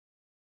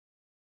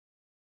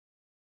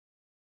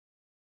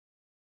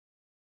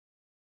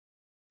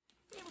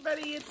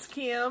everybody, it's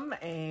Kim,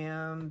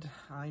 and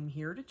I'm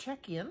here to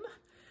check in.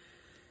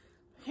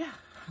 Yeah,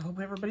 I hope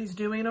everybody's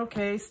doing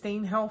okay,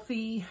 staying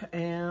healthy,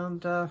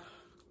 and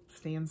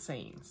staying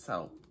sane.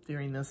 So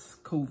during this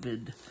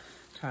COVID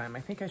time, I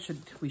think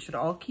we should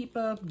all keep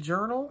a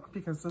journal,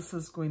 because this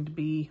is going to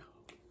be,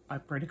 I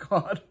pray to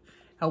God,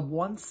 a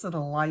once in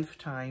a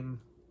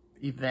lifetime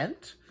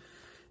event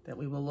that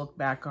we will look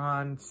back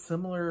on,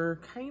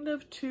 similar kind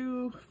of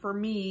to, for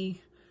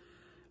me,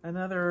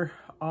 another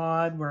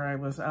odd where I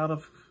was out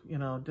of,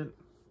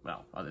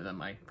 well, other than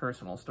my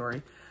personal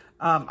story,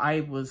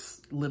 I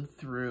was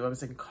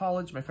in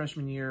college my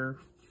freshman year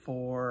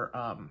for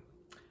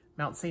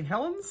Mount St.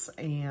 Helens,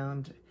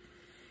 and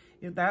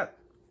that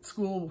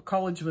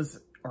college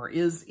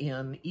is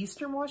in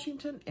Eastern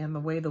Washington, and the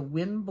way the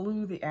wind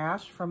blew the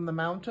ash from the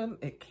mountain,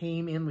 it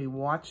came in, we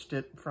watched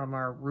it from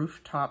our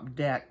rooftop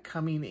deck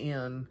coming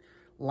in,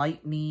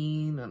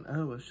 lightning, and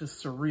oh, it was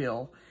just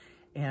surreal.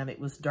 And it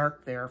was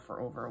dark there for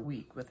over a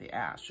week with the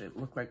ash. It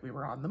looked like we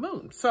were on the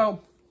moon.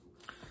 So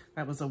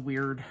that was a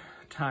weird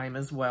time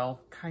as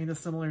well. Kind of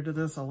similar to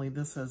this, only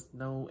this has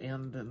no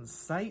end in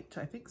sight.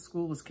 I think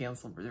school was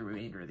canceled for the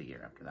remainder of the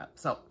year after that.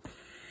 So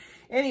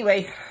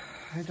anyway,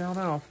 I don't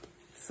know.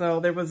 So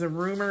there was a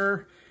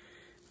rumor,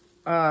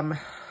 I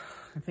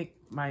think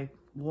my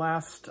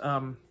last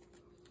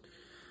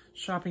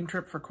shopping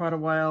trip for quite a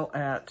while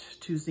at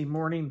Tuesday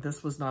morning,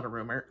 this was not a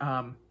rumor.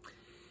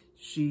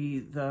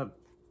 The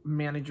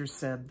manager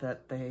said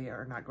that they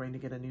are not going to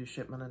get a new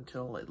shipment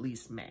until at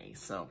least May.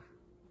 So,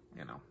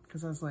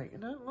 because I was like,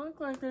 it doesn't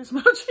look like there's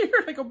much here.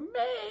 I go,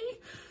 May?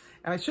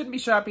 And I shouldn't be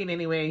shopping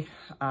anyway.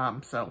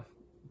 So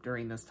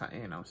during this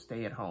time,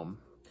 stay at home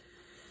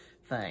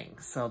thing.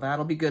 So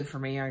that'll be good for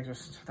me.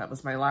 That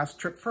was my last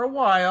trip for a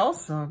while.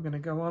 So I'm going to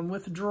go on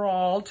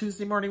withdrawal,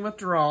 Tuesday morning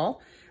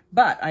withdrawal.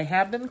 But I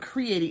have been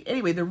creating,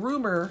 anyway, the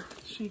rumor,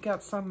 she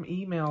got some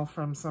email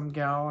from some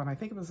gal, and I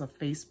think it was a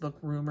Facebook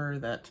rumor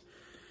that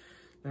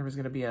there was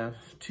going to be a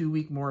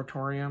 2-week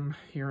moratorium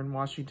here in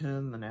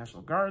Washington. The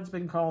National Guard's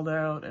been called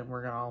out, and we're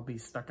going to all be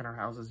stuck in our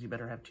houses. You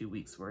better have 2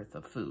 weeks worth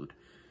of food.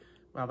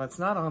 Well, that's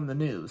not on the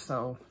news,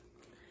 so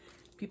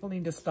people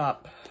need to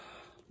stop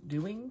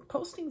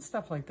posting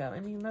stuff like that. I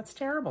mean, that's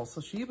terrible.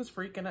 So she was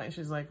freaking out.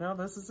 She's like, well,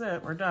 this is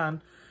it. We're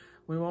done.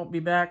 We won't be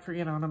back for,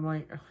 and I'm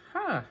like,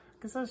 huh,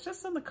 because I was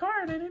just in the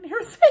car and I didn't hear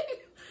a thing.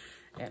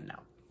 And no,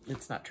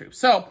 it's not true.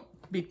 So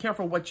be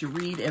careful what you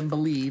read and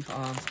believe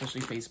on,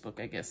 especially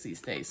Facebook, I guess, these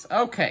days.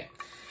 Okay.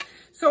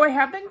 So I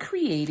have been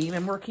creating,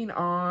 I'm working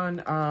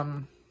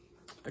on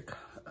the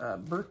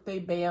birthday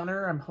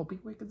banner. I'm hoping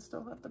we can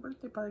still have the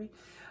birthday party.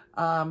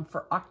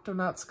 For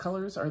Octonauts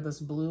colors are this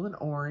blue and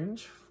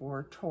orange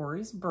for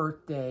Tori's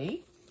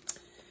birthday.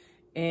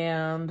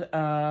 And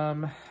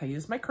I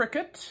used my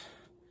Cricut.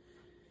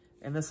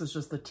 And this is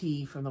just the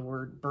T from the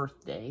word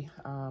birthday.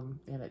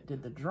 And it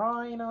did the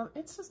drawing on,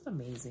 it's just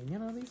amazing.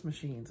 These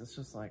machines, it's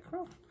just like,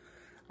 oh,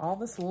 all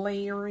this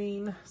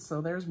layering.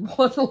 So there's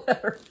one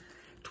letter,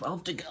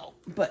 12 to go.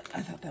 But I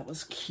thought that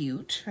was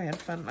cute. I had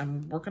fun.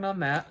 I'm working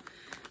on that.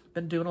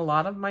 Been doing a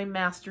lot of my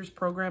master's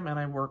program, and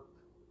I work,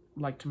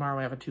 like tomorrow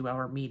I have a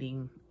 2-hour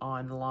meeting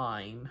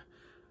online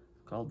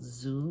called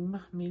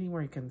Zoom meeting,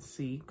 where you can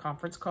see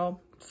conference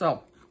call.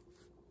 So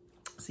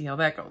see how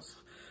that goes.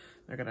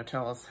 They're going to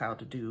tell us how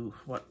to do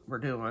what we're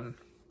doing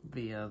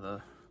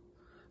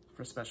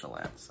for special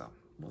ed, so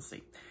we'll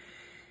see.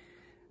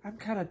 I'm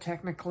kind of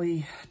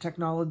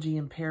technology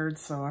impaired,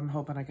 so I'm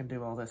hoping I can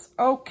do all this.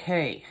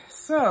 Okay,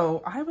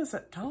 so I was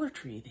at Dollar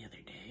Tree the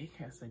other day,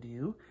 as I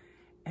do,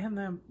 and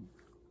the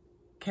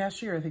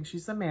cashier, I think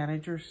she's the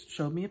manager,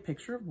 showed me a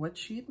picture of what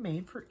she'd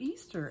made for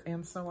Easter,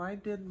 and so I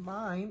did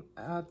mine,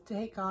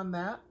 take on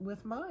that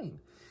with mine.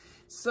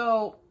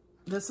 So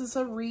this is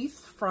a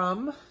wreath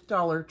from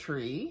Dollar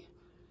Tree.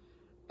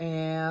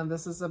 And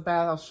this is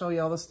I'll show you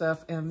all the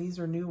stuff. And these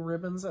are new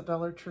ribbons at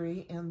Dollar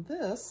Tree. And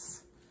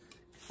this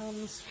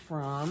comes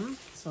from,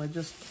 so I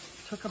just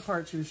took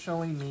apart, she was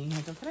showing me. I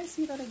go, can I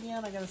see that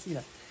again? I gotta see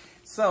that.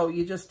 So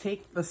you just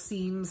take the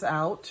seams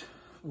out,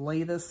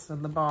 lay this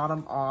in the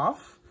bottom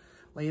off,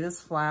 lay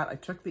this flat. I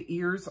took the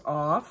ears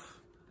off.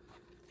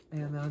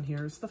 And then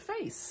here's the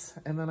face.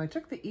 And then I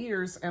took the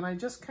ears and I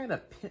just kind of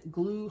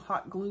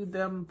hot glued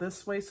them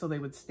this way so they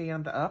would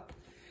stand up.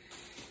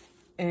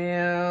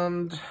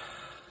 And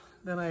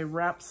then I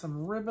wrapped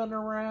some ribbon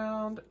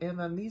around, and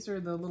then these are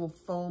the little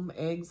foam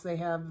eggs they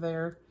have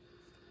there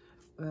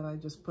that I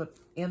just put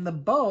in the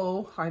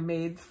bow I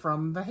made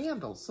from the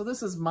handles. So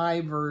this is my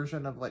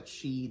version of what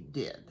she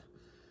did.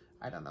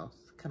 I don't know,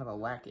 it's kind of a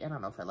wacky, I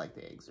don't know if I like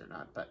the eggs or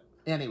not, but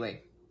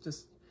anyway,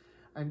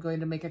 I'm going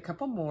to make a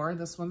couple more.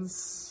 This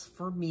one's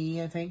for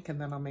me, I think, and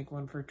then I'll make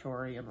one for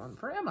Tori and one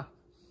for Emma.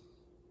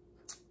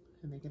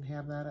 And they can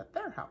have that at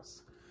their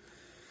house.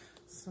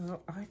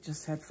 So I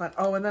just had fun.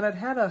 Oh, and then I'd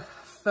had a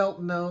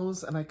felt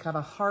nose, and I cut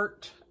a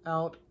heart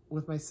out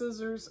with my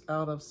scissors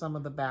out of some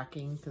of the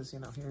backing, because,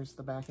 here's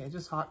the backing. I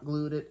just hot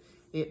glued it.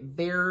 It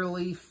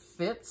barely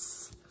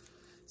fits.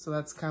 So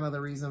that's kind of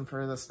the reason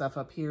for the stuff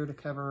up here to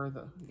cover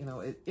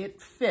the,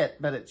 it fit,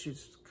 but it's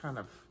just kind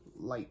of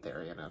light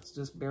there, you know, it's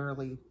just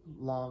barely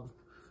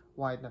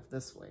wide enough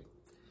this way.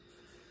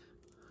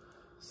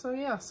 So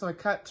yeah, so I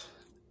cut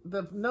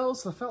the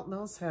nose. The felt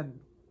nose had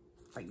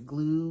like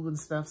glue and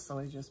stuff, so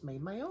I just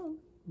made my own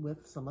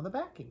with some of the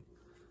backing.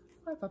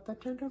 I thought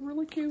that turned out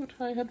really cute.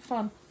 I had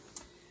fun.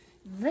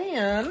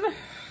 Then,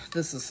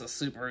 this is a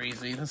super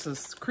easy. This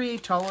is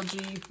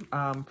Creatology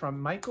from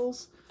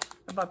Michaels.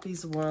 I bought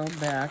these a while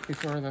back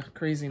before the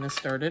craziness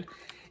started.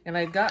 And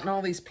I'd gotten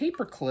all these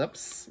paper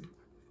clips.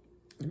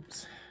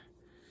 Oops.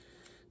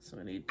 So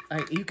I need,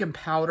 you can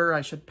powder.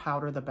 I should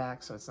powder the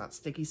back so it's not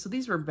sticky. So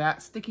these were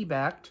sticky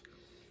backed.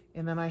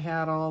 And then I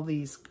had all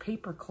these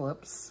paper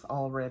clips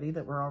already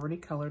that were already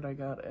colored. I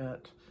got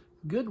at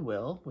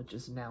Goodwill, which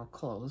is now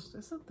closed.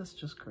 Isn't this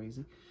just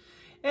crazy?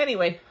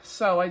 Anyway,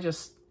 so I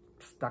just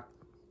stuck,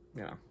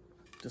 you know,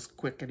 just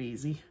quick and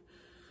easy,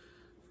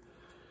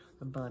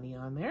 the bunny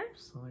on there.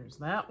 So there's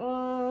that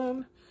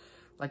one.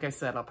 Like I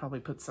said, I'll probably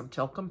put some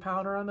talcum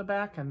powder on the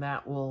back, and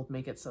that will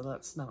make it so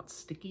that's not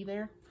sticky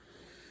there.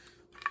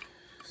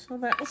 So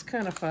that was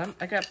kind of fun.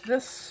 I got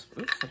this.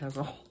 Oops, it has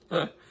a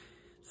hole.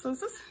 So is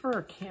this for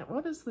a can?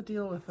 What is the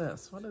deal with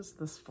this? What is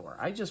this for?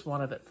 I just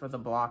wanted it for the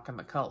block and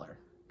the color.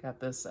 Got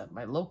this at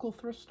my local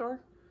thrift store.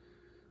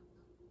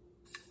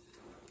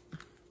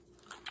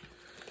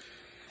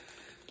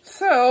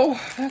 So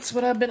that's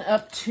what I've been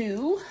up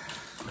to,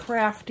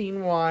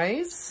 crafting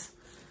wise.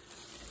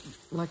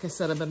 Like I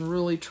said, I've been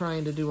really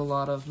trying to do a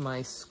lot of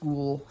my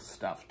school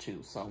stuff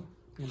too. So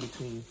in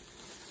between,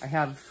 I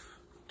have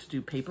to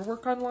do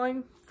paperwork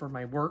online for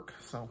my work.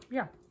 So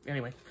yeah,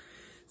 anyway.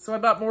 So I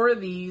bought more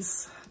of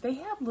these. They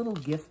have little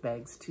gift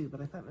bags too,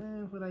 but I thought,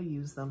 would I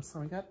use them?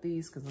 So I got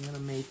these because I'm going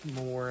to make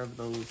more of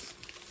those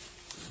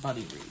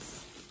bunny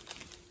wreaths.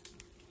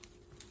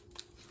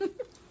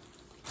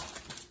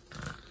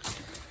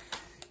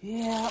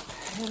 Yep,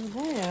 and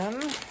then,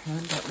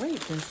 but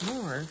wait, there's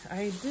more.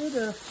 I did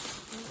a,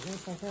 I don't know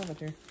if I have it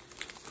here.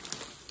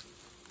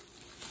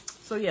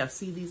 So yeah,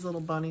 see these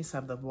little bunnies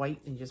have the white,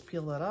 and you just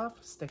peel that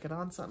off, stick it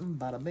on something,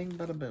 bada bing,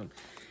 bada boom.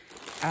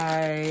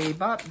 I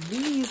bought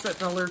these at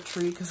Dollar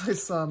Tree because I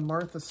saw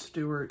Martha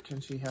Stewart,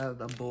 and she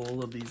had a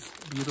bowl of these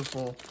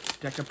beautiful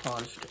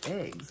decoupaged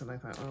eggs, and I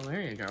thought, oh,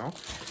 there you go.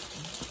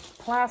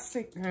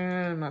 Plastic,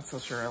 I'm not so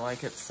sure I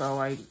like it, so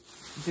I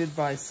did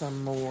buy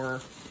some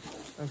more.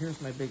 Oh,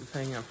 here's my big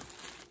thing of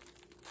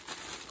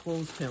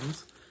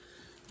clothespins.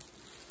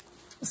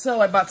 So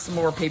I bought some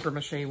more paper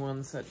mache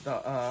ones at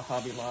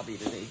Hobby Lobby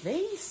today.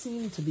 They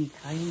seem to be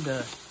kind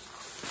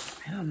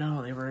of, I don't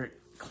know, they were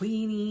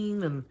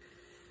cleaning. And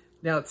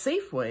now at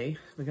Safeway,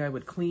 the guy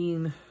would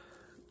clean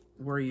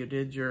where you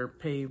did your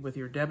pay with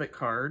your debit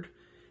card,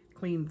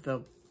 cleaned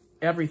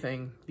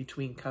everything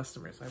between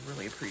customers. I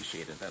really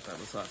appreciated that. That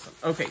was awesome.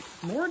 Okay,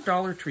 more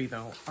Dollar Tree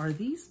though. Are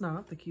these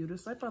not the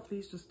cutest? I bought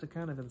these just to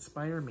kind of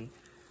inspire me.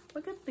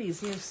 Look at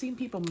these. I've seen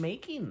people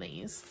making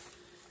these,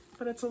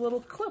 but it's a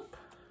little clip.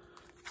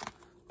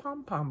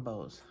 Pom-pom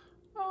bows.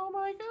 Oh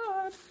my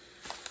God.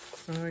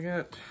 So I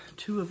got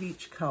 2 of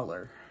each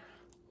color.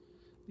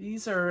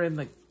 These are in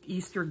the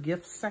Easter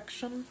gift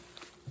section.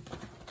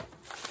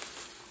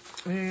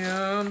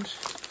 And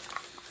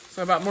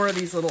so I bought more of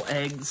these little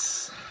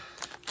eggs.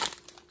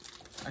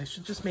 I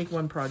should just make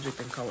one project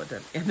and call it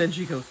done. And then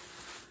she goes,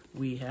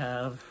 we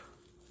have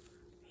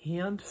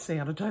hand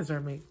sanitizer.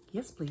 I'm like,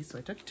 yes, please. So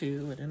I took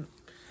 2.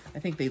 I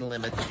think they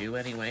limit you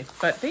anyway.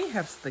 But they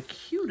have the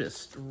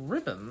cutest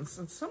ribbons.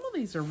 And some of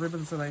these are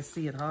ribbons that I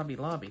see at Hobby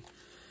Lobby.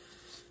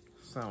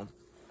 So,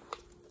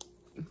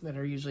 that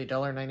are usually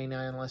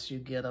 $1.99 unless you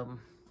get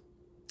them.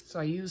 So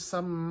I used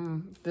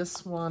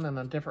this one and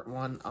a different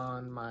one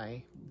on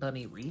my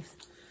bunny wreath.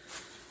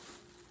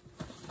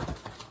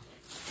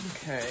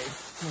 Okay,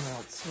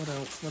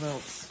 what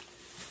else?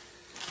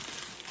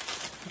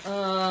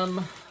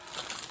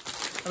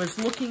 I was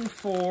looking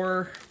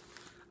for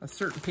a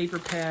certain paper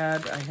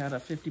pad. I had a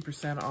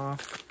 50%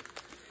 off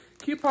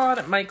coupon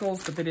at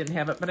Michael's, but they didn't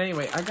have it. But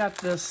anyway, I got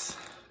this.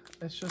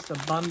 It's just a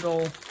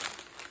bundle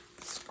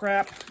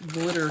scrap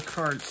glitter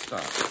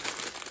cardstock.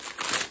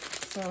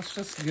 So it's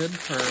just good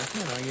for,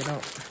 you don't,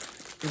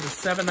 it was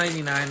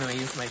 $7.99 and I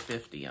used my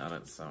 50 on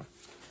it. So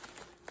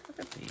look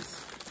at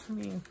these. I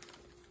mean,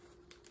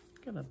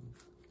 got a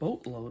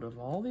boatload of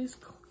all these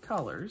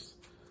colors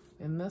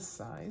in this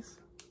size.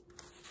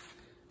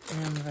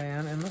 And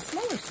then in the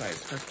smaller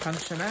size for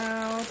punching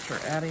out or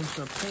adding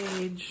to a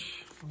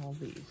page, all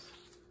these.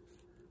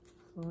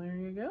 So there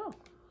you go.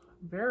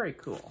 Very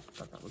cool.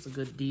 Thought that was a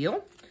good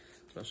deal,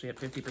 especially at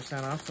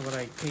 50% off. So what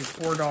I paid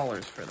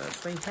 $4 for this.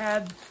 They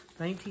had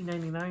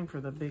 $19.99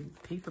 for the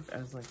big paper. I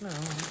was like, no, I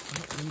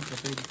don't need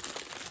the big.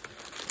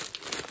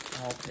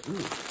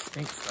 Ooh,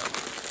 stinks though.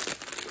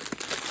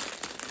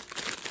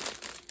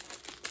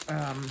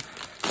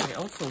 I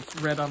also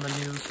read on the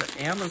news that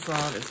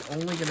Amazon is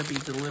only going to be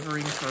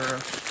delivering for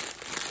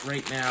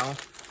right now.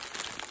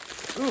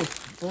 Ooh,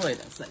 boy,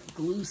 that's that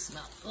glue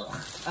smell.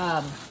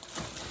 Ugh.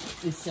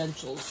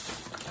 Essentials.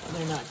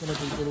 They're not going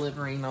to be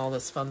delivering all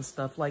this fun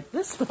stuff like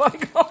this that I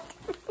got.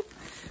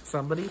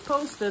 Somebody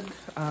posted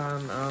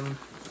on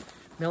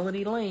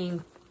Melody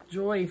Lane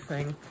Joy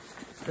thing.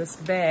 This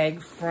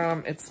bag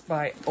from, it's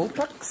by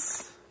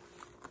Opux.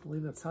 I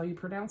believe that's how you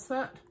pronounce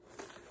that.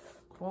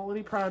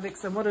 Quality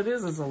products. And what it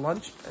is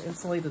a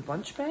insulated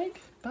lunch bag.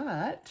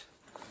 But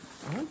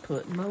I'm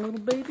putting my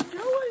little baby Joy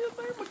in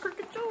there, my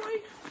Cricket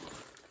Joy.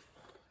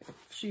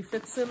 She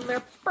fits in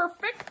there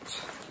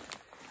perfect.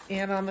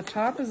 And on the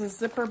top is a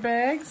zipper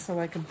bag, so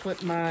I can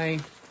put my,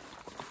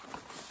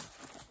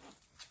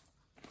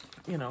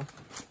 you know,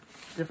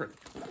 different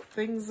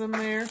things in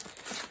there.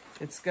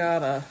 It's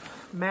got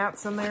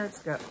mats in there.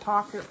 It's got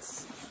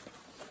pockets.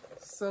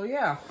 So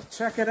yeah,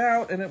 check it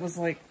out. And it was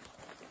like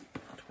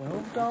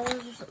 $12 or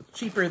so.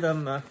 Cheaper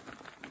than the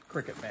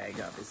Cricket bag,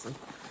 obviously.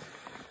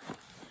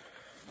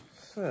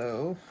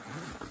 So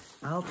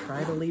I'll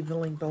try to leave the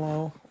link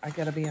below. I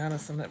gotta be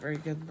honest, I'm not very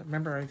good.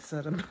 Remember I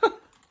said I'm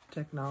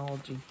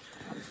technology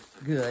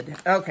good.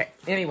 Okay,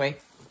 anyway,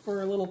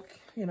 for a little,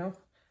 you know.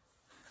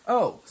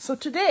 Oh, so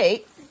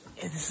today,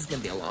 and this is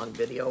gonna be a long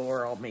video,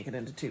 or I'll make it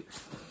into two.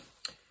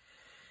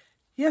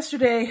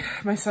 Yesterday,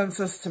 my son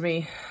says to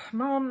me,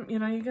 Mom, you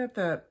know, you got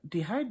that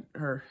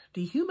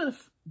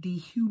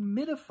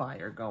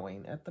dehumidifier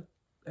going at the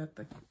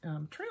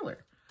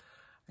trailer.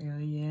 I go,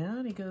 yeah,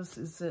 and he goes,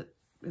 is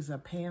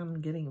that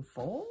pan getting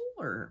full?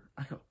 Or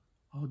I go,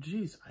 oh,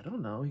 geez, I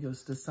don't know. He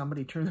goes, does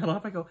somebody turn that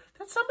off? I go,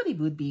 that somebody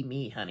would be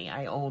me, honey.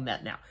 I own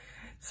that now.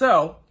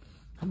 So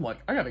I'm like,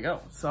 I gotta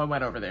go. So I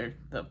went over there.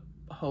 The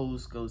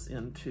hose goes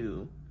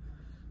into,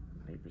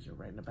 neighbors are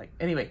riding a bike.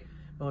 Anyway,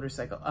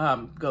 motorcycle,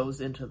 goes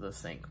into the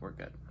sink. We're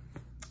good.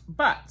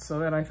 But, so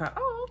then I thought,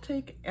 oh, I'll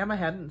take, Emma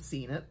hadn't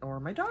seen it,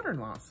 or my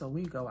daughter-in-law. So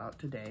we go out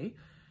today,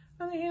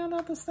 and they hand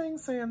out this thing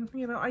saying,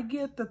 you know, I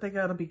get that they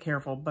gotta be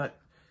careful, but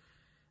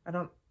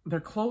they're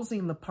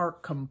closing the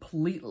park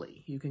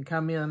completely. You can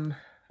come in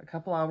a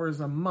couple hours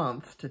a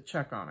month to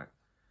check on it.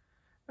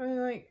 I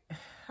mean, like,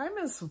 I'm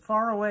as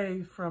far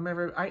away from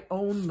I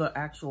own the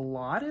actual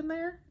lot in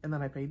there, and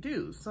then I pay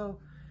dues.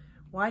 So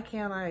why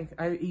can't I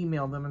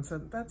emailed them and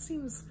said, that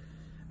seems,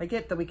 I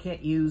get that we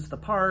can't use the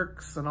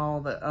parks and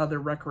all the other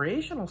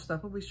recreational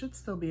stuff, but we should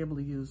still be able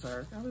to use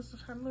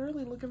I'm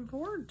really looking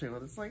forward to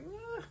it. It's like,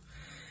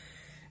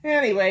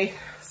 Anyway,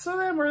 so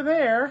then we're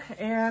there,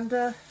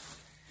 and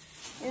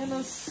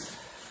Anna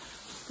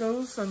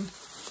goes and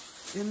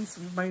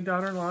my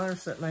daughter-in-law are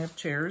sitting, I have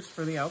chairs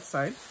for the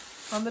outside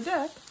on the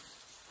deck,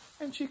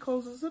 and she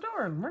closes the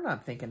door, and we're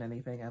not thinking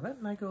anything of it,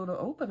 and I go to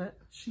open it.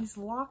 She's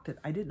locked it.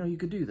 I didn't know you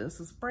could do this.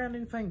 It's a brand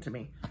new thing to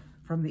me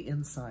from the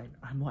inside.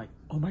 I'm like,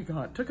 oh my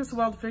God. It took us a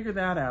while to figure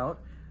that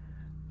out,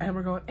 and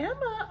we're going,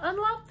 Emma,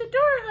 unlock the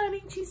door, honey.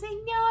 And she's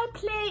saying, no, I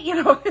play,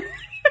 you know.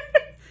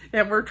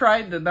 And we're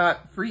trying to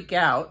not freak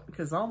out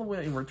because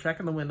we're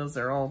checking the windows.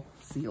 They're all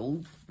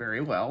sealed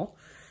very well.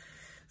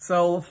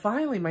 So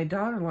finally, my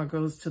daughter-in-law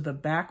goes to the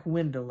back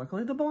window.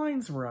 Luckily, the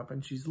blinds were up,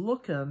 and she's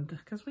looking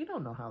because we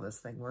don't know how this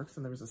thing works.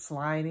 And there was a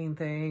sliding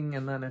thing,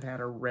 and then it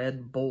had a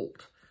red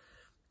bolt,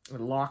 a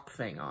lock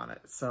thing on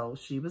it. So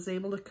she was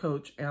able to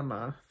coach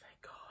Emma,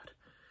 thank God,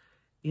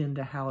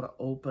 into how to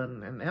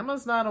open. And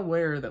Emma's not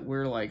aware that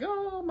we're like,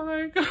 oh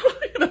my God.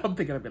 You know, I'm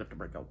thinking I'm going to have to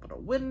break open a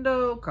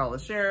window, call the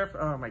sheriff.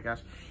 Oh my gosh.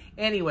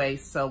 Anyway,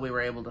 so we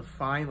were able to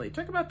finally, it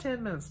took about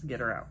 10 minutes to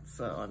get her out.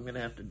 So I'm going to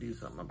have to do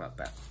something about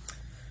that.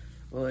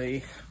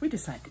 We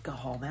decided to go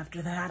home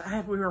after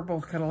that. We were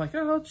both kind of like,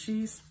 oh,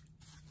 geez.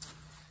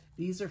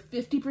 These are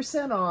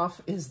 50%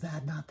 off. Is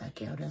that not the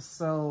cutest?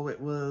 So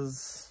it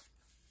was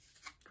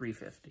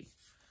 $3.50.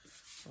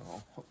 So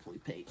I'll hopefully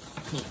paint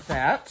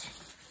that.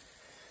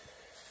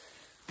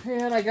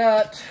 And I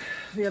got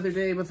the other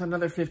day with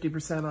another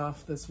 50%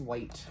 off this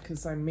white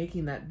because I'm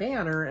making that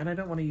banner and I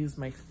don't want to use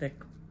my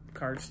thick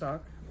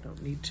cardstock.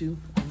 Don't need to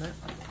on that.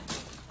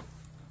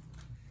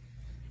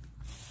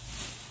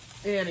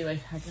 Anyway,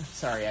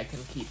 sorry, I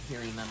can keep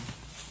hearing them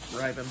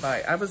driving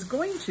by. I was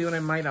going to, and I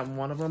might on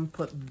one of them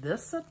put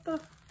this at the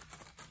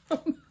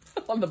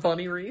on the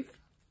bunny wreath.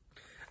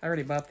 I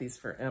already bought these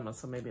for Emma,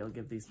 so maybe I'll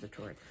give these to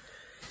Tori.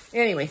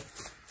 Anyway,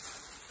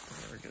 I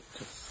never get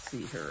to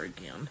see her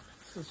again.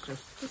 This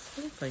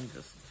whole thing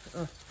just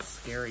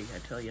scary, I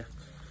tell you.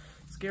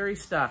 Scary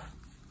stuff.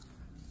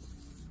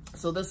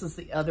 So this is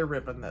the other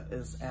ribbon that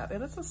is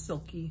and it's a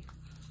silky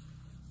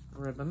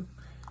ribbon.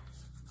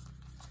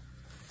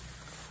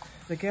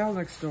 The gal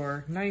next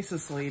door,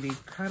 nicest lady,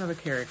 kind of a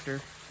character,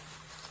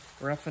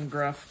 rough and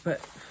gruff, but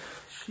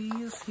she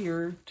is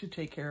here to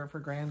take care of her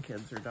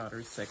grandkids. Her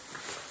daughter's sick.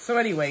 So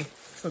anyway,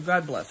 so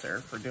God bless her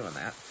for doing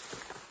that.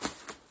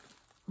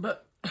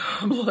 But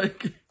I'm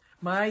like,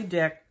 my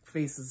deck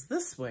faces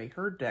this way.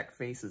 Her deck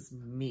faces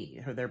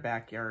me, their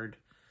backyard.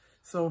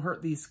 So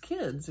these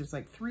kids, there's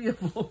like 3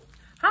 of them.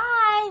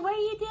 Hi, what are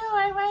you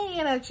doing? What?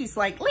 You know, she's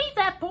like, leave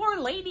that poor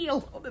lady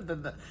alone. And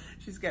then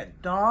she's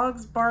got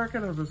dogs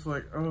barking. I'm just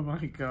like, oh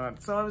my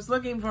God. So I was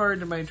looking forward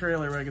to my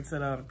trailer where I could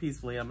sit out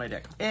peacefully on my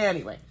deck.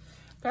 Anyway,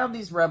 found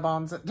these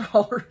rub-ons at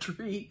Dollar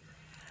Tree.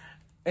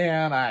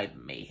 And I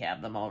may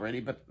have them already,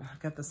 but I've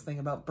got this thing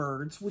about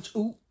birds, which,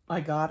 ooh, I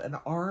got an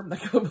arm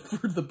that goes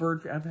for the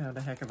bird. I'm having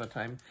a heck of a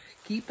time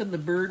keeping the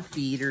bird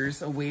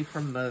feeders away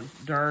from the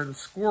darn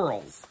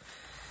squirrels.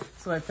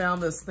 So I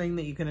found this thing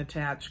that you can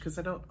attach, because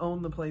I don't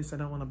own the place. I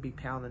don't want to be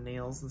pounding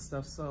nails and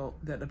stuff. So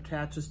that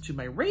attaches to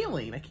my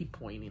railing. I keep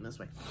pointing this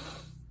way.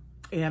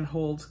 And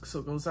holds, so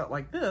it goes out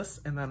like this,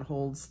 and then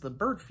holds the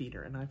bird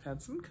feeder. And I've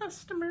had some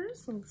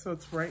customers, and so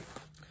it's right.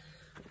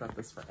 I got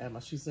this for Emma.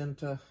 She's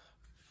into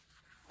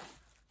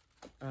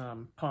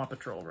Paw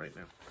Patrol right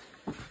now.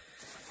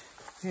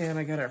 And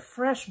I got a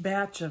fresh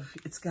batch of,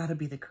 it's got to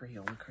be the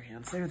Crayola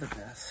crayons. They're the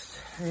best.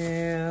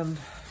 And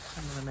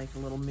I'm going to make a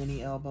little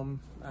mini album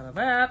out of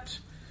that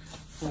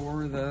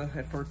for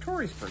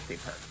Tori's birthday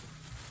party.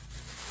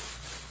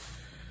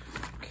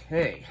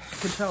 Okay, you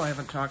can tell I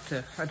don't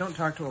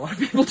talk to a lot of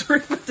people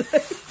during the day.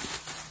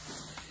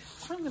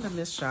 So I'm going to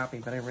miss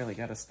shopping, but I really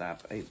got to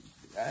stop.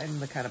 I'm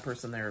the kind of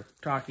person they're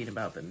talking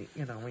about that,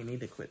 you know, we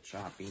need to quit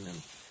shopping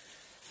and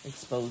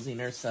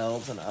exposing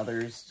ourselves and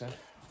others to,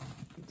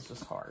 it's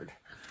just hard.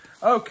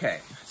 Okay,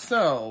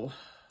 so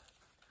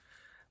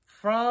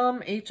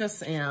from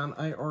HSN,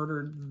 I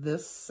ordered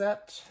this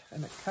set,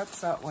 and it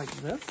cuts out like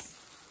this.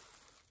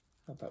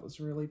 Thought that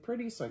was really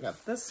pretty, so I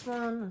got this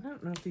one. I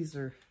don't know if these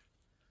are,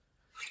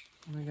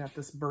 and I got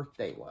this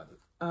birthday one.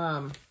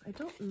 I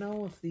don't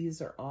know if these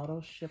are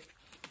auto ship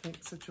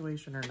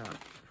situation or not.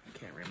 I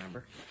can't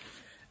remember.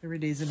 Every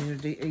day's a new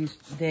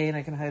day, and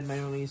I can hide my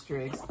own Easter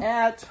eggs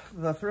at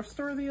the thrift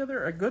store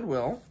at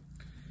Goodwill.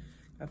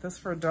 Got this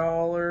for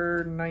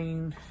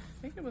 $1.09.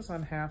 I think it was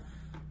on half.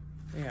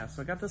 Yeah,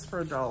 so I got this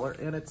for $1,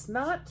 and it's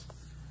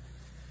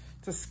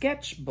a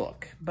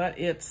sketchbook, but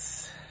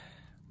it's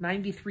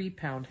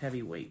 93-pound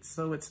heavyweight,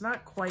 so it's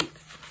not quite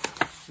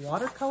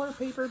watercolor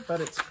paper, but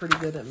it's pretty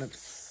good in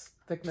its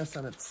thickness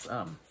and its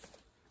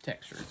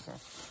texture. So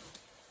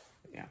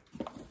yeah,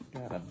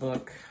 got a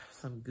book,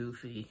 some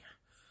goofy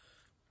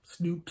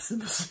Snoops in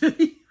the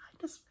City.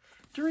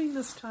 During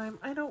this time,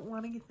 I don't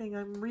want anything.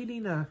 I'm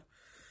reading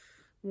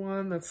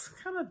one that's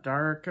kind of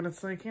dark, and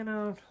it's like, you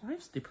know,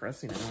 life's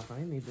depressing enough.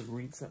 I need to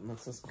read something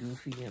that's just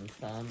goofy and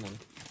fun. And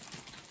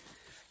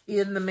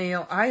in the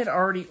mail, I had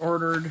already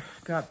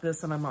got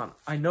this, and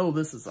I know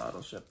this is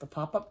auto ship, the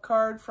pop-up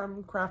card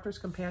from Crafter's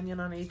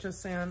Companion on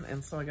HSN,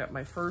 and so I got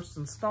my first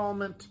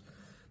installment,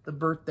 the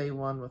birthday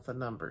one with the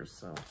numbers,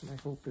 so my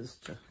hope is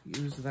to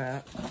use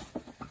that.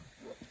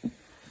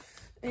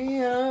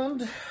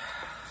 And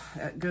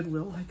at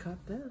Goodwill, I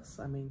got this.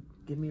 I mean,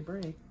 give me a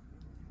break.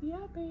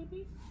 Yeah,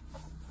 baby.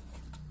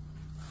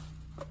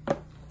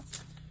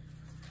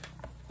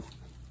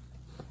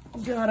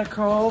 Got a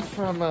call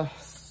from a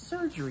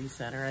surgery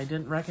center. I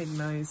didn't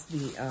recognize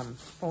the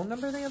phone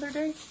number the other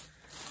day,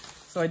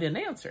 so I didn't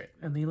answer it.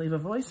 And they leave a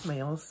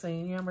voicemail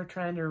saying, yeah, we're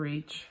trying to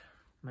reach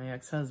my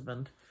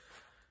ex-husband.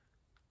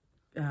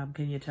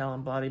 Can you tell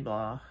him blah, blah,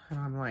 blah? And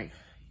I'm like,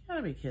 you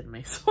gotta be kidding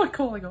me. So I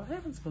call, I go, I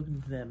haven't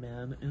spoken to that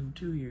man in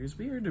 2 years.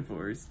 We are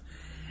divorced.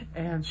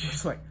 And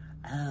she's like,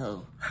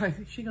 oh.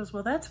 She goes,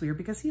 well, that's weird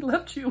because he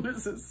left you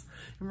as his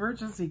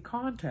emergency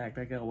contact.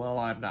 I go, well,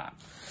 I'm not.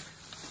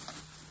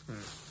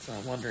 So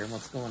I'm wondering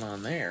what's going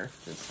on there.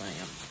 Just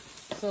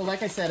saying. So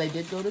like I said, I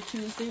did go to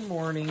Tuesday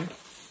morning.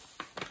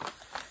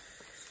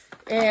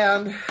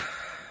 And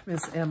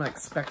Miss Emma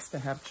expects to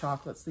have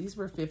chocolates. These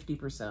were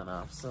 50%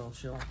 off. So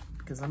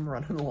because I'm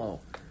running low.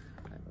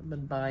 I've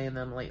been buying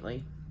them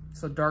lately.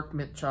 So dark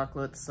mint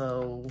chocolate.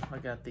 So I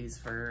got these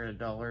for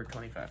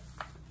 $1.25.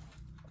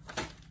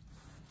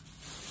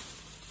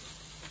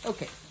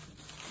 Okay.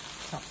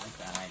 Something like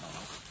that. I don't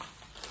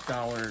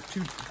know.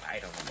 $2. I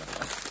don't know what it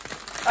was.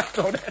 I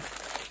don't know.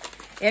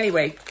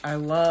 Anyway, I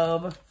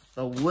love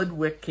the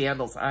Woodwick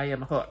candles. I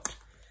am hooked.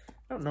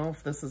 I don't know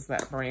if this is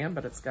that brand,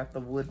 but it's got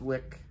the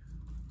Woodwick.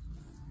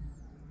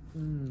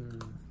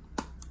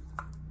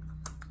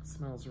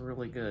 Smells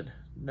really good.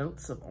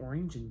 Notes of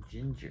orange and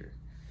ginger.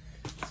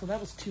 So that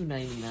was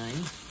 $2.99.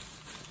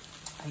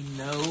 I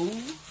know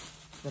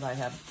that I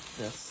have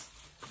this,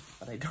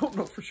 but I don't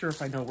know for sure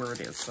if I know where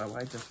it is. So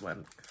I just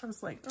went. I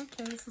was like,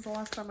 okay, this is the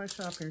last time I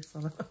shop here.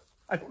 So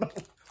I don't know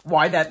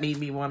why that made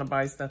me want to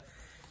buy stuff.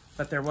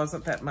 But there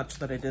wasn't that much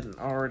that I didn't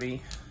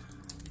already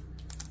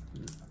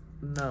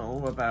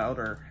know about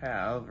or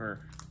have or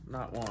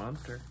not want.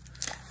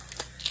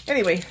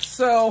 Anyway,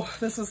 so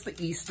this is the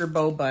Easter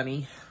Bow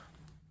Bunny.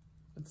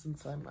 And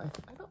since I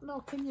don't know,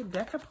 can you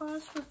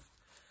decoupage with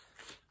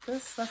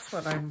this? That's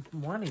what I'm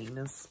wanting,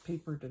 is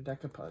paper to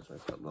decoupage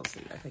with, but we'll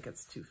see. I think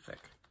it's too thick.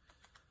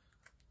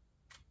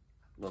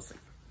 We'll see.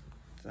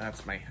 So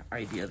that's my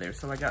idea there.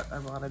 So I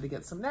wanted to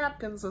get some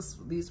napkins.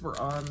 These were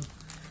on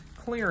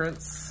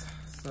clearance.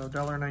 So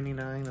 $1.99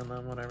 and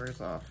then whatever's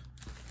off.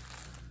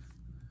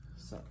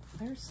 So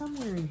there's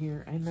somewhere in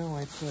here, I know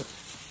I put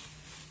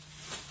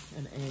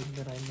an egg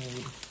that I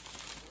made.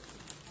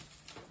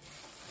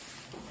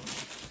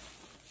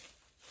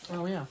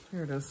 Oh yeah,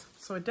 here it is.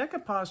 So I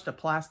decoupaged a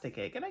plastic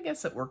egg, and I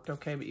guess it worked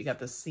okay, but you got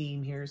the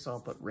seam here, so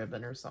I'll put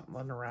ribbon or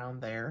something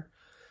around there.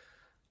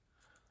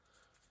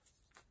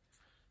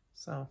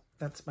 So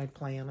that's my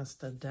plan, is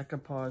to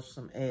decoupage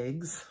some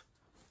eggs.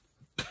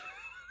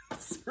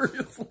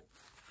 Seriously.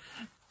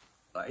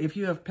 If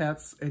you have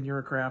pets and you're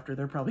a crafter,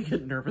 they're probably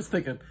getting nervous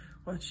thinking,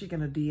 what's she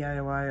going to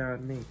DIY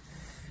on me?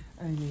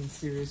 I mean,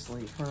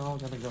 seriously, we're all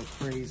going to go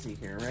crazy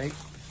here, right?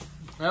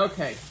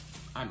 Okay,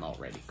 I'm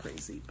already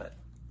crazy, but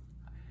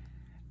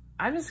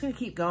I'm just going to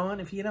keep going.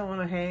 If you don't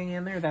want to hang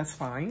in there, that's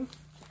fine.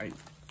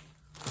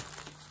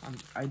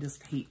 I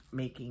just hate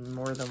making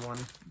more than one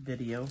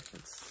video.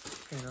 It's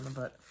a pain in the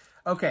butt.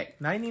 Okay,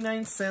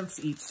 99 cents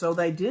each. So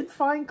they did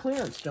find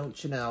clearance,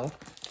 don't you know?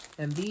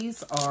 And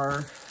these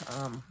are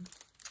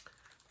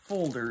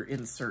folder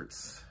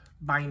inserts,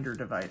 binder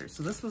dividers.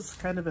 So this was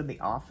kind of in the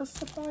office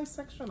supply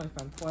section. I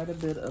found quite a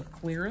bit of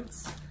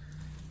clearance.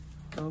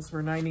 Those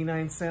were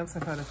 99 cents. I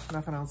thought if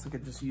nothing else, I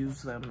could just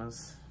use them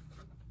as,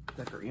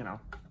 you know,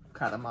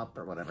 cut them up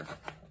or whatever.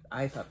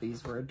 I thought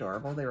these were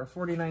adorable. They were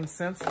 49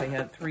 cents. They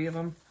had 3 of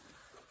them.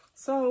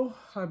 So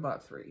I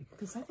bought 3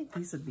 because I think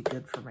these would be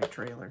good for my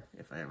trailer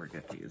if I ever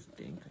get to use the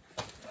dang thing.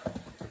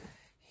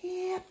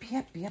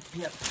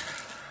 Yep.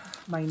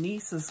 My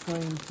niece is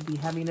going to be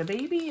having a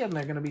baby and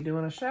they're going to be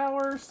doing a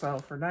shower. So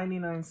for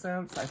 99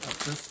 cents, I thought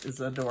this is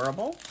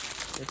adorable.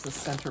 It's a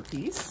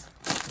centerpiece.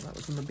 So that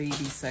was in the baby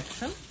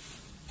section.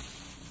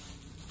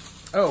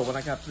 Oh, when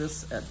I got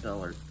this at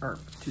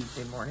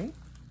Tuesday morning.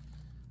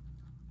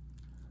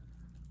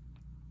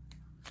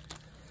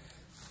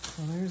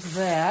 So there's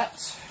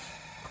that.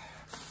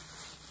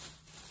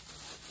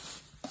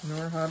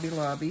 More Hobby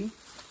Lobby.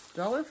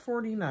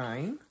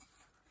 $1.49.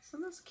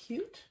 Isn't this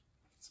cute?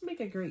 Let's make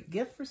a great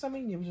gift for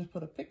something. You just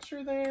put a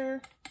picture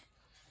there.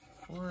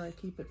 Or I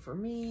keep it for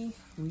me.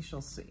 We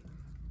shall see.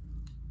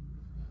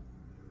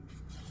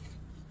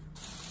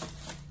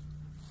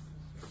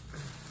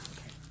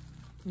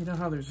 You know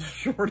how there's a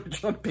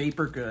shortage on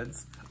paper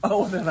goods.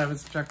 Oh, and then I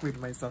was chuckling to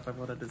myself. I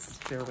wanted to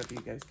share with you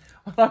guys.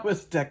 I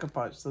was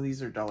decoupage. So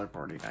these are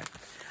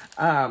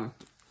 $1.49.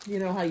 You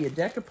know how you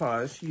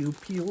decoupage? You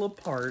peel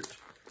apart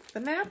the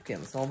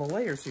napkins, all the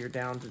layers, so you're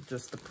down to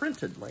just the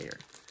printed layer.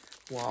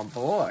 Well,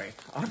 boy,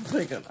 I'm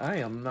thinking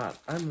I'm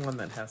one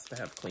that has to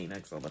have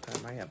Kleenex all the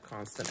time. I have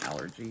constant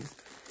allergies.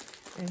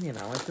 And, you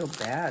know, I feel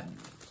bad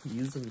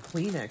using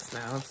Kleenex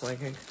now. It's like,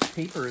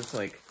 paper is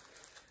like,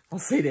 I'll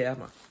say to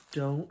Emma,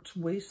 don't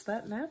waste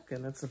that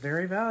napkin. It's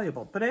very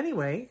valuable. But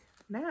anyway,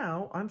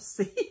 now I'm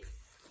safe.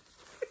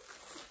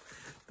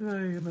 I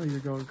know you're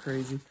going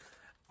crazy.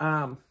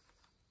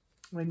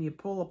 When you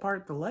pull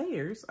apart the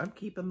layers, I'm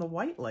keeping the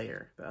white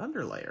layer, the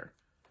under layer.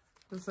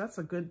 Because that's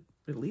a good,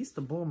 at least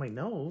to blow my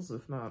nose,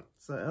 if not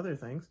other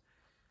things.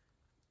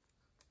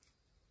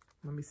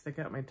 Let me stick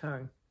out my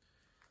tongue.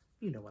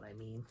 You know what I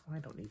mean. I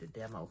don't need a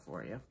demo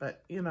for you.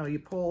 But, you know, you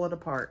pull it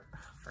apart. Oh,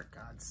 for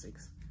God's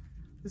sakes.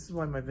 This is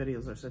why my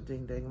videos are so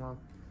ding long.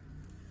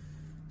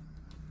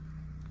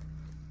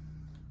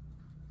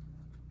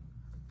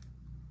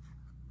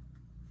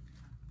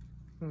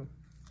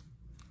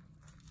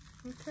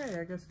 Okay,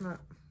 I guess not.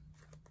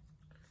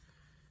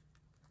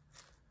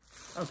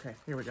 Okay,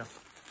 here we go.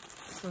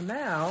 So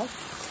now,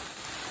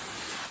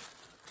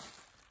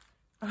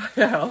 I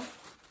have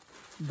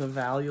the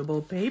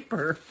valuable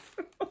paper.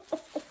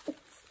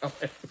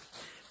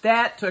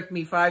 That took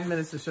me 5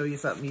 minutes to show you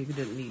something you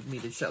didn't need me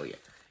to show you.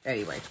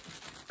 Anyway,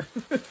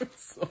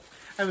 so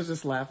I was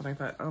just laughing. I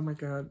thought, oh my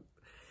God,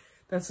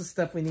 that's the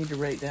stuff we need to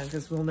write down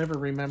because we'll never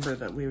remember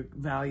that we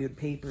valued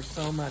paper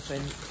so much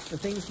and the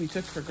things we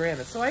took for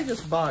granted. So I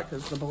just bought,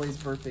 because the boys'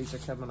 birthdays are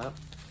coming up,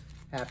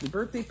 happy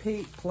birthday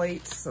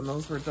plates, and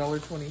those were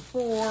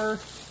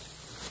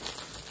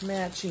 $1.24.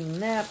 Matching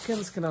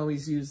napkins, can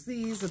always use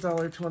these,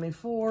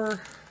 $1.24.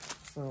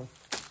 So,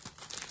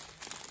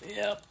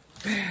 yep.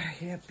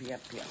 And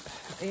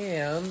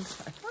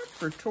I thought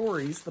for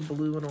Tories, the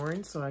blue and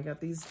orange, so I got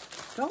these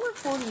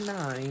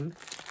 $1.49,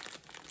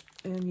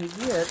 and you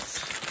get,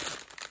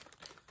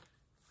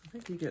 I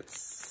think you get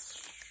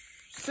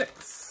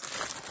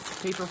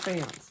 6 paper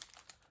fans.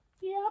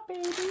 Yeah,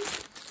 baby.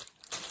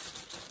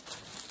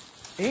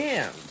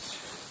 And,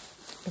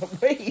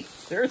 but wait,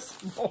 there's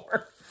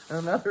more.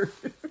 Another,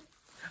 I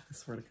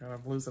swear to God,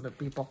 I'm losing it,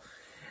 people.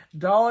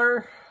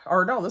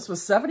 This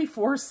was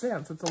 74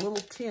 cents. It's a little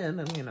tin,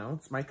 and you know,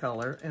 it's my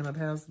color, and it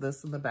has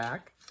this in the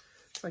back.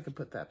 So I could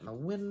put that in a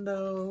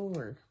window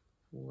or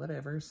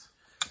whatever's.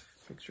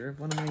 Picture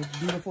of one of my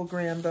beautiful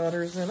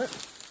granddaughters in it.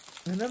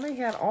 And then they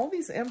had all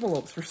these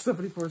envelopes for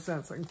 74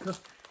 cents. And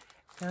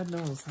God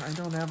knows, I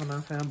don't have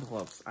enough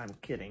envelopes. I'm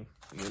kidding.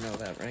 You know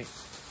that, right?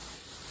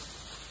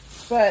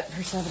 But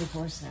for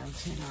 74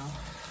 cents, you know.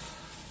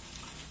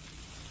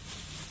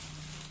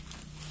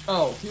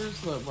 Oh, here's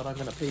what I'm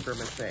going to paper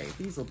mache.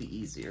 These will be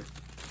easier.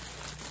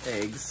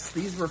 Eggs.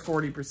 These were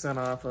 40%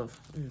 off of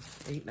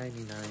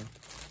 $8.99.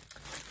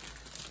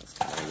 That's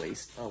kind of a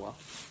waste. Oh, well.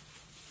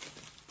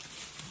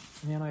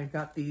 And I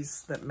got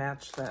these that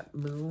match that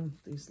moon.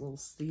 These little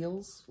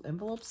seals,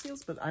 envelope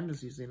seals, but I'm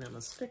just using them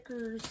as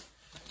stickers.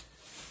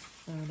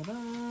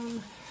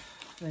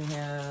 They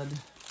had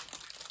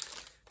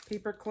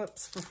paper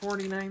clips for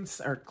 49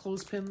 cents, or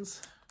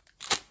clothespins.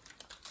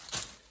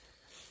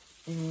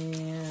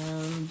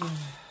 And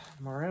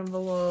more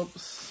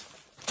envelopes.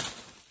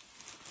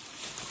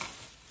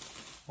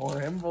 More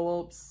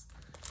envelopes.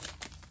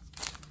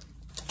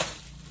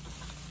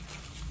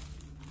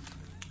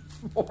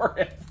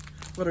 More.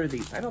 What are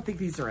these? I don't think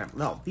these are,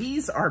 no,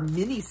 these are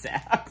mini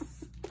sacks.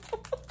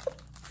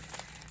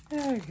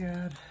 Oh,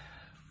 God.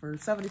 For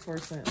 74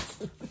 cents.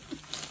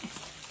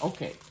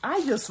 Okay,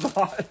 I just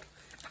thought,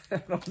 I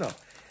don't know.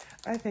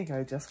 I think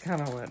I just kind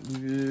of went,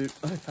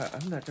 I thought,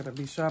 I'm not going to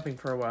be shopping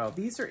for a while.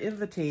 These are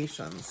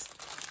invitations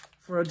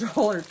for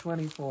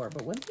 $1.24.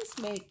 But wouldn't this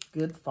make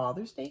good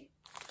Father's Day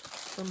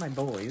for my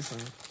boys?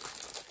 And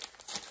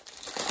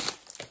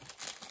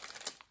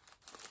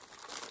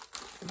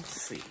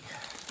let's see.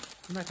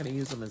 I'm not going to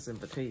use them as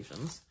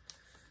invitations.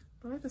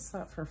 But I just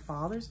thought for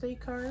Father's Day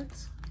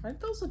cards, aren't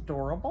those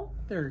adorable?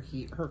 They're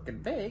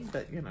herkin big,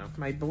 but you know,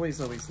 my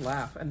boys always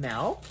laugh. And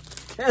now,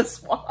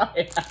 guess what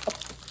I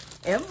have?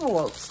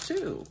 Envelopes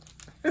too.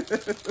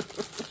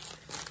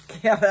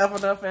 Can't have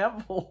enough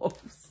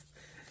envelopes.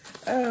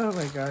 Oh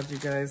my God, you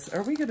guys.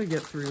 Are we going to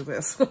get through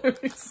this?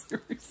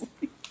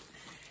 Seriously.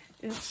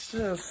 It's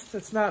just,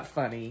 it's not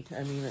funny.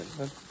 I mean,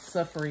 the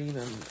suffering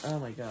and, oh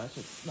my gosh,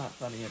 it's not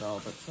funny at all.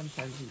 But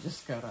sometimes you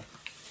just gotta,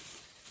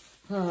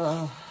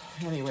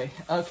 anyway,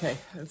 okay.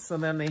 So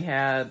then they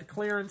had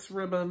clearance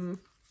ribbon.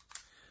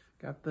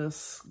 Got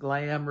this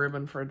glam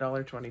ribbon for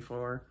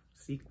 $1.24.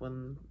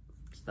 Sequin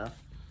stuff.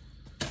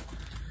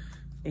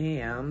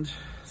 And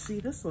see,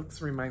 this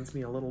reminds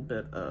me a little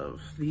bit of,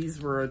 these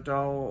were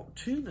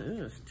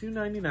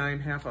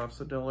 $2.99, half off,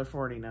 so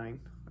 $1.49.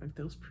 Aren't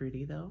those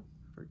pretty though?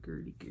 For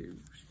Gertie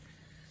Goose.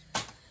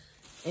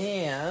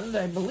 And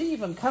I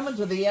believe I'm coming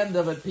to the end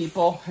of it,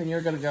 people. And you're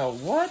gonna go,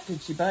 what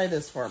did she buy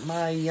this for?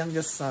 My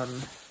youngest son,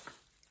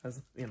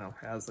 has, you know,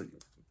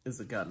 is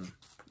a gun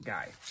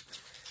guy.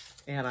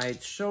 And I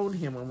showed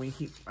him when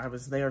I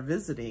was there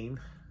visiting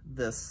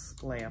this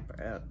lamp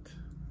at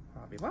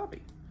Hobby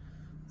Lobby.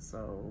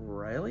 So,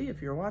 Riley,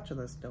 if you're watching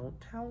this, don't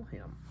tell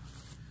him.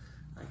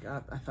 I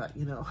thought,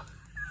 you know,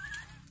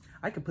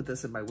 I could put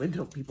this in my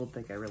window. People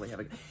think I really have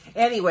a...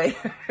 Anyway,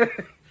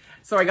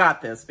 so I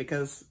got this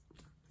because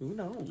who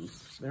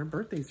knows? Their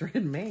birthdays are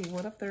in May.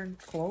 What if they're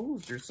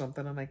closed or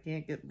something and I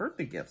can't get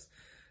birthday gifts?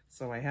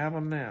 So I have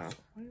them now.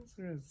 Why is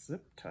there a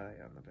zip tie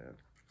on the bed?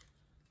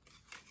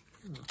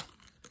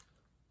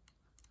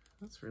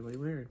 That's really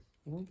weird.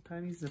 A little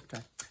tiny zip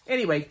tie.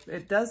 Anyway,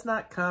 it does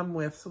not come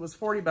with, so it was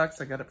 40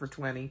 bucks. I got it for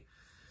 20.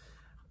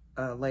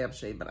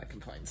 Lampshade, but I can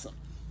find some.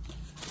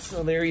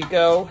 So there you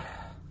go.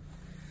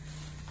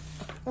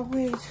 Oh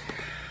wait,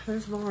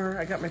 there's more.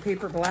 I got my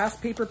paper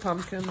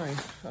pumpkin.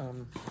 I'm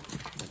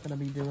not gonna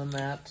be doing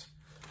that.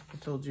 I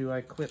told you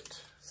I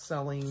quit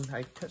selling.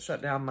 I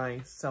shut down my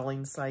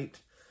selling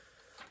site.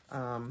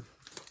 So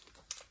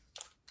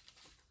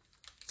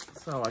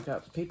I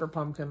got paper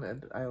pumpkin,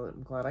 and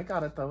I'm glad I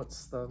got it though.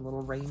 It's the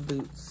little rain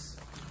boots.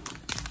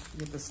 You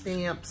get the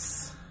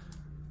stamps.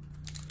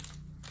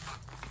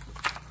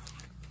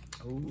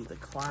 Oh, the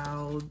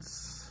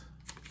clouds.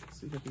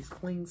 So you get these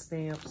cling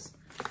stamps.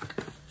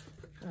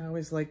 I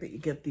always like that you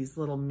get these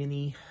little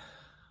mini,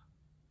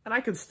 and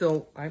I can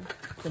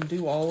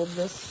do all of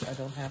this. I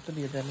don't have to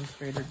be a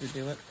demonstrator to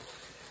do it.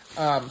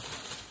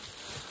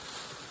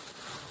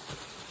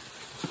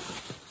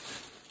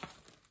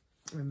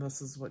 And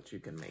this is what you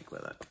can make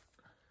with it.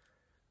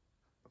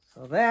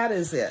 So that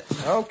is it.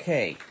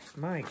 Okay.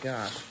 My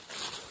gosh.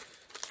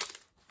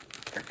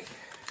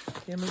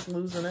 Kim is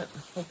losing it.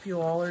 Hope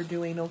you all are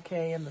doing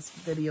okay, and this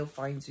video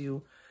finds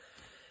you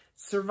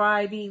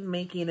surviving,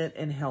 making it,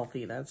 and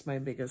healthy. That's my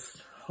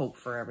biggest hope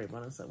for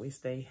everyone, is that we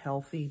stay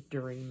healthy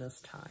during this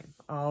time.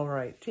 All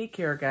right. Take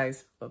care,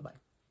 guys. Bye-bye.